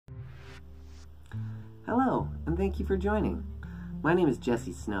Hello, and thank you for joining. My name is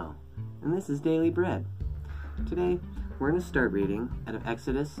Jesse Snow, and this is Daily Bread. Today, we're going to start reading out of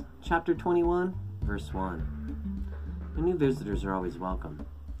Exodus chapter 21, verse 1. And new visitors are always welcome.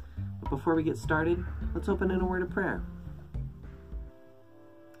 But before we get started, let's open in a word of prayer.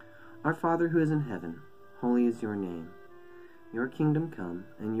 Our Father who is in heaven, holy is your name. Your kingdom come,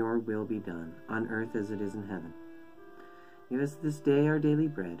 and your will be done, on earth as it is in heaven. Give us this day our daily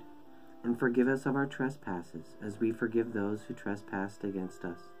bread, and forgive us of our trespasses, as we forgive those who trespass against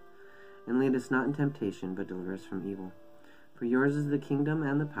us. And lead us not in temptation, but deliver us from evil. For yours is the kingdom,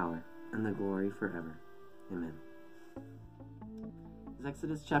 and the power, and the glory forever. Amen.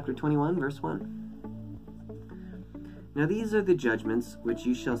 Exodus chapter 21, verse 1. Now these are the judgments which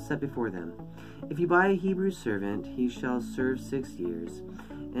you shall set before them. If you buy a Hebrew servant, he shall serve 6 years,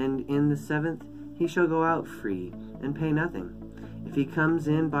 and in the 7th he shall go out free, and pay nothing. If he comes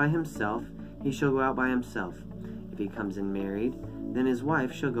in by himself, he shall go out by himself. If he comes in married, then his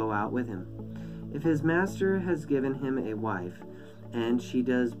wife shall go out with him. If his master has given him a wife, and she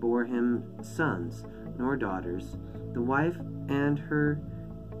does bore him sons nor daughters, the wife and her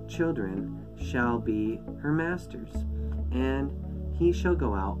children shall be her master's, and he shall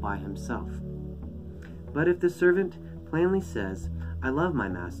go out by himself. But if the servant plainly says, I love my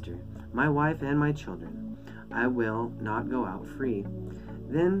master, my wife, and my children, I will not go out free,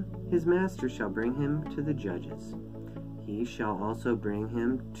 then his master shall bring him to the judges. He shall also bring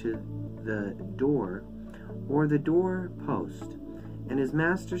him to the door or the door post, and his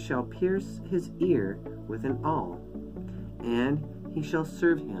master shall pierce his ear with an awl, and he shall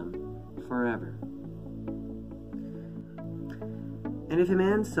serve him forever. And if a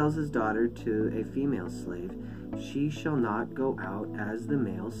man sells his daughter to a female slave, she shall not go out as the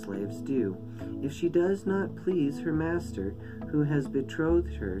male slaves do. If she does not please her master, who has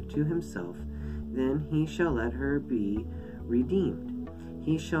betrothed her to himself, then he shall let her be redeemed.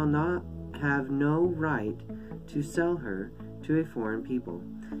 He shall not have no right to sell her to a foreign people,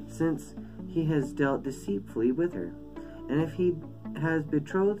 since he has dealt deceitfully with her. And if he has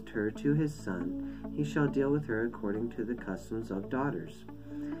betrothed her to his son, he shall deal with her according to the customs of daughters.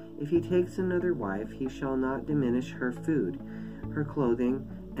 If he takes another wife, he shall not diminish her food, her clothing,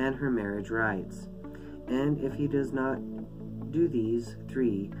 and her marriage rights. And if he does not do these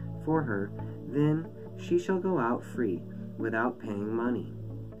 3 for her, then she shall go out free, without paying money.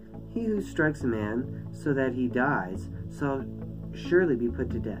 He who strikes a man so that he dies shall surely be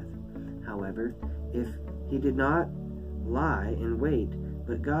put to death. However, if he did not lie in wait,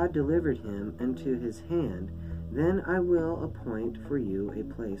 but God delivered him into his hand, then I will appoint for you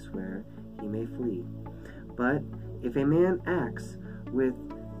a place where he may flee. But if a man acts with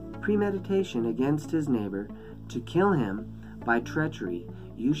premeditation against his neighbor to kill him by treachery,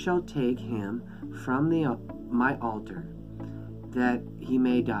 you shall take him from my altar, that he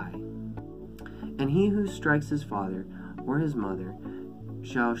may die. And he who strikes his father or his mother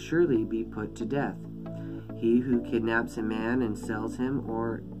shall surely be put to death. He who kidnaps a man and sells him,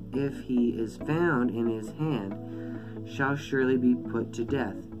 or if he is found in his hand, shall surely be put to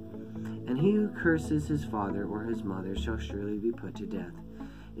death. And he who curses his father or his mother shall surely be put to death.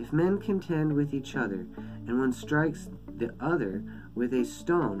 If men contend with each other, and one strikes the other with a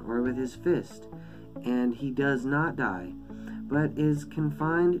stone or with his fist, and he does not die, but is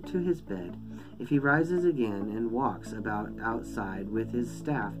confined to his bed, if he rises again and walks about outside with his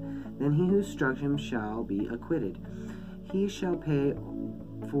staff, then he who struck him shall be acquitted. He shall pay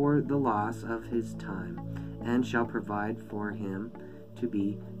for the loss of his time, and shall provide for him to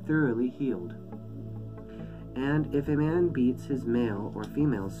be thoroughly healed. And if a man beats his male or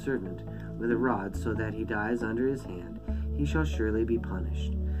female servant with a rod so that he dies under his hand, he shall surely be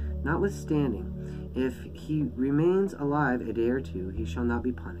punished. Notwithstanding, if he remains alive a day or 2, he shall not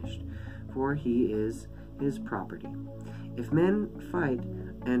be punished, for he is his property. If men fight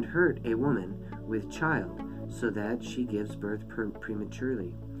and hurt a woman with child, so that she gives birth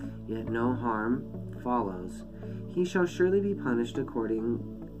prematurely, yet no harm follows, he shall surely be punished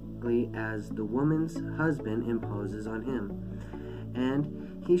accordingly as the woman's husband imposes on him,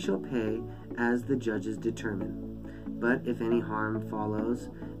 and he shall pay as the judges determine. But if any harm follows,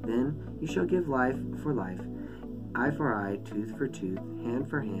 then you shall give life for life, eye for eye, tooth for tooth, hand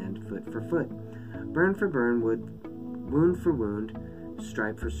for hand, foot for foot, burn for burn, wound for wound,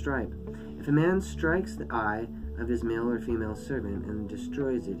 stripe for stripe. If a man strikes the eye of his male or female servant and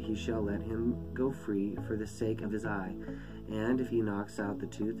destroys it, he shall let him go free for the sake of his eye. And if he knocks out the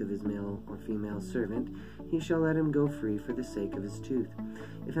tooth of his male or female servant, he shall let him go free for the sake of his tooth.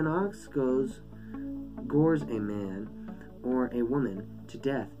 If an ox gores a man or a woman to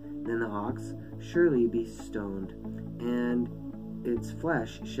death, then the ox surely be stoned, and its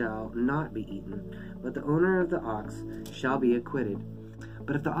flesh shall not be eaten, but the owner of the ox shall be acquitted.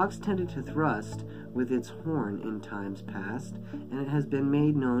 But if the ox tended to thrust with its horn in times past, and it has been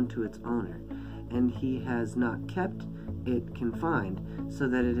made known to its owner, and he has not kept it confined, so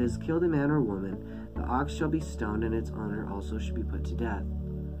that it has killed a man or woman, the ox shall be stoned, and its owner also shall be put to death.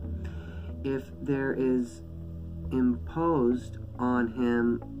 If there is imposed on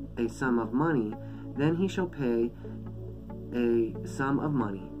him a sum of money, then he shall pay a sum of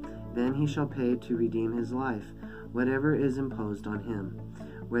money. Then he shall pay to redeem his life, whatever is imposed on him.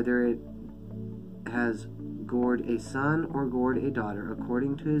 Whether it has gored a son or gored a daughter,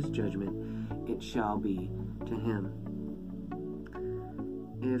 according to his judgment, it shall be to him.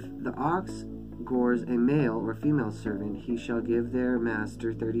 If the ox gores a male or female servant, he shall give their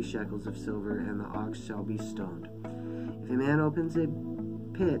master 30 shekels of silver, and the ox shall be stoned. If a man opens a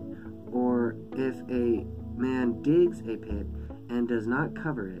pit, or if a man digs a pit and does not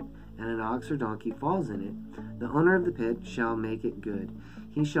cover it, and an ox or donkey falls in it, the owner of the pit shall make it good.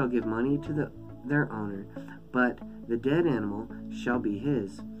 He shall give money to their owner, but the dead animal shall be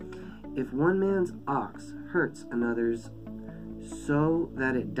his. If one man's ox hurts another's so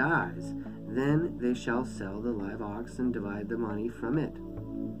that it dies, then they shall sell the live ox and divide the money from it.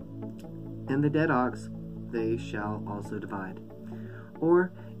 And the dead ox they shall also divide.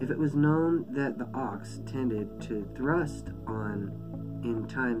 Or if it was known that the ox tended to thrust on in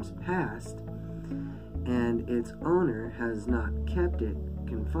times past, and its owner has not kept it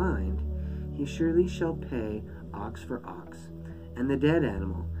confined, he surely shall pay ox for ox, and the dead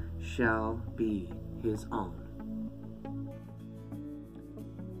animal shall be his own.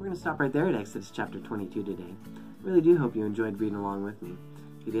 We're going to stop right there at Exodus chapter 22 today. I really do hope you enjoyed reading along with me.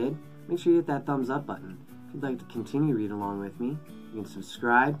 If you did, make sure you hit that thumbs up button. If you'd like to continue reading along with me, you can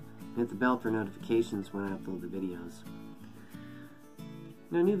subscribe and hit the bell for notifications when I upload the videos.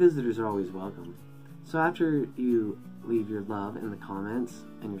 Now, new visitors are always welcome. So after you leave your love in the comments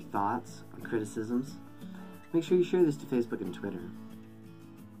and your thoughts and criticisms, make sure you share this to Facebook and Twitter.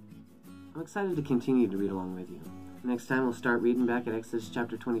 I'm excited to continue to read along with you. Next time we'll start reading back at Exodus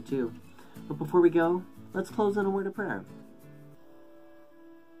chapter 22. But before we go, let's close in a word of prayer.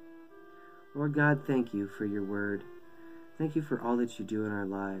 Lord God, thank you for your word. Thank you for all that you do in our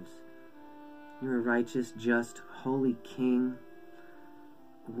lives. You're a righteous, just, holy King,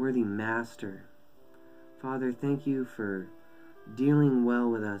 a worthy Master. Father, thank you for dealing well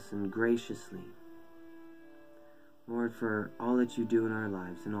with us and graciously. Lord, for all that you do in our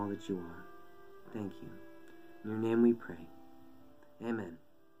lives and all that you are. Thank you. In your name we pray. Amen.